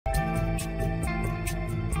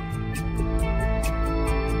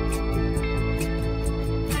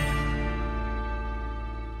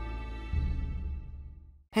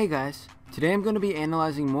Hey guys, today I'm going to be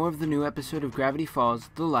analyzing more of the new episode of Gravity Falls,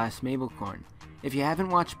 The Last Mabelcorn. If you haven't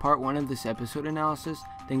watched part 1 of this episode analysis,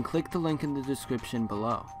 then click the link in the description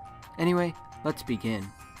below. Anyway, let's begin.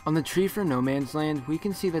 On the tree for No Man's Land, we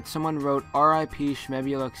can see that someone wrote R.I.P.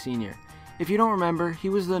 Schmebuluk Sr. If you don't remember, he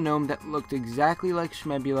was the gnome that looked exactly like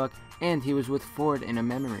Schmebuluk, and he was with Ford in a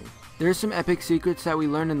memory. There are some epic secrets that we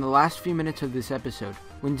learn in the last few minutes of this episode.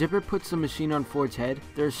 When Dipper puts the machine on Ford's head,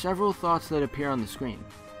 there are several thoughts that appear on the screen.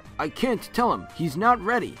 I can't tell him, he's not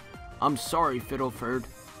ready. I'm sorry, Fiddleford.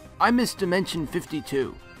 I missed Dimension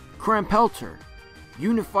 52. Krampelter.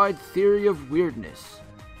 Unified Theory of Weirdness.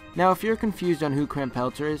 Now if you're confused on who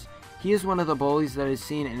Krampelter is, he is one of the bullies that is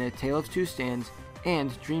seen in A Tale of Two Stands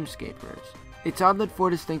and Dreamscapers. It's odd that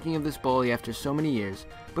Ford is thinking of this bully after so many years,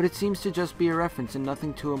 but it seems to just be a reference and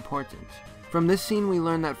nothing too important. From this scene we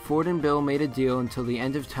learn that Ford and Bill made a deal until the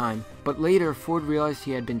end of time, but later Ford realized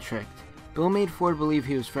he had been tricked. Bill made Ford believe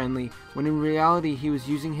he was friendly, when in reality he was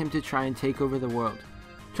using him to try and take over the world.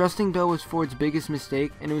 Trusting Bill was Ford's biggest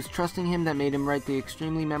mistake, and it was trusting him that made him write the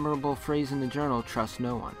extremely memorable phrase in the journal, "Trust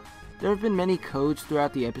no one." There have been many codes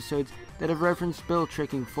throughout the episodes that have referenced Bill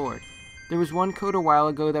tricking Ford. There was one code a while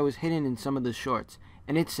ago that was hidden in some of the shorts,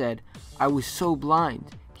 and it said, "I was so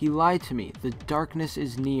blind. He lied to me. The darkness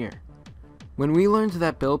is near." When we learned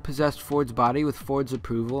that Bill possessed Ford's body with Ford's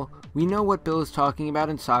approval, we know what Bill is talking about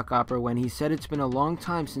in sock opera when he said it's been a long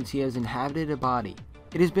time since he has inhabited a body.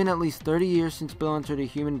 It has been at least 30 years since Bill entered a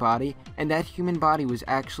human body, and that human body was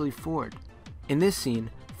actually Ford. In this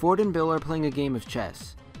scene, Ford and Bill are playing a game of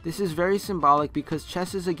chess. This is very symbolic because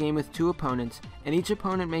chess is a game with two opponents, and each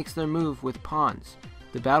opponent makes their move with pawns.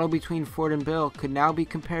 The battle between Ford and Bill could now be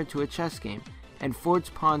compared to a chess game, and Ford's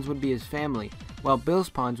pawns would be his family, while Bill's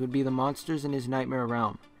pawns would be the monsters in his nightmare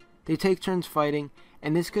realm. They take turns fighting,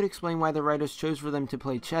 and this could explain why the writers chose for them to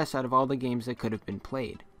play chess out of all the games that could have been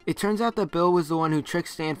played. It turns out that Bill was the one who tricked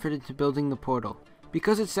Stanford into building the portal.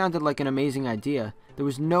 Because it sounded like an amazing idea, there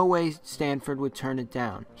was no way Stanford would turn it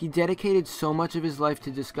down. He dedicated so much of his life to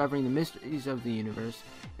discovering the mysteries of the universe,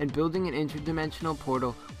 and building an interdimensional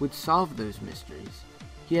portal would solve those mysteries.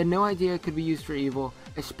 He had no idea it could be used for evil,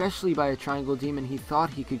 especially by a triangle demon he thought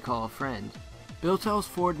he could call a friend. Bill tells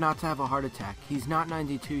Ford not to have a heart attack. He's not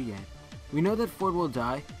 92 yet. We know that Ford will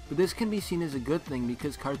die, but this can be seen as a good thing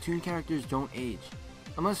because cartoon characters don't age.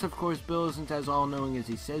 Unless of course Bill isn't as all-knowing as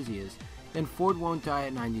he says he is, then Ford won't die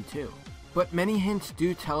at 92. But many hints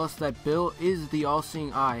do tell us that Bill is the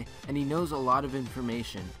all-seeing eye, and he knows a lot of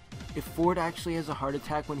information. If Ford actually has a heart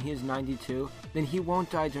attack when he is 92, then he won't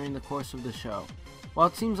die during the course of the show. While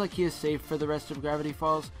it seems like he is safe for the rest of Gravity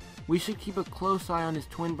Falls, we should keep a close eye on his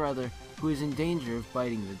twin brother, who is in danger of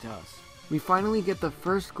biting the dust. We finally get the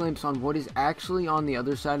first glimpse on what is actually on the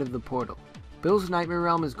other side of the portal. Bill's nightmare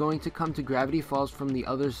realm is going to come to Gravity Falls from the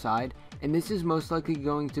other side, and this is most likely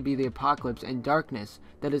going to be the apocalypse and darkness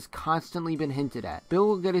that has constantly been hinted at. Bill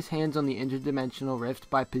will get his hands on the interdimensional rift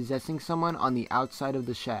by possessing someone on the outside of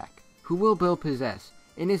the shack. Who will Bill possess?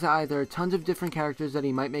 In his eye, there are tons of different characters that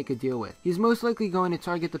he might make a deal with. He's most likely going to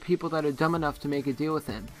target the people that are dumb enough to make a deal with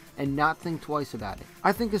him, and not think twice about it.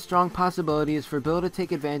 I think a strong possibility is for Bill to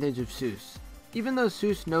take advantage of Seuss. Even though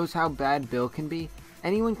Seuss knows how bad Bill can be,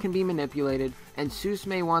 anyone can be manipulated, and Seuss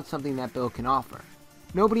may want something that Bill can offer.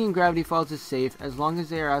 Nobody in Gravity Falls is safe as long as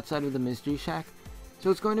they are outside of the Mystery Shack,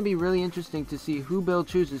 so it's going to be really interesting to see who Bill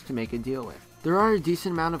chooses to make a deal with. There are a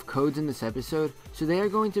decent amount of codes in this episode, so they are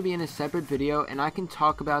going to be in a separate video and I can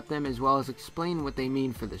talk about them as well as explain what they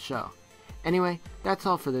mean for the show. Anyway, that's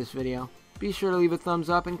all for this video. Be sure to leave a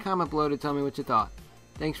thumbs up and comment below to tell me what you thought.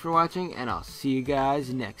 Thanks for watching, and I'll see you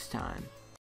guys next time.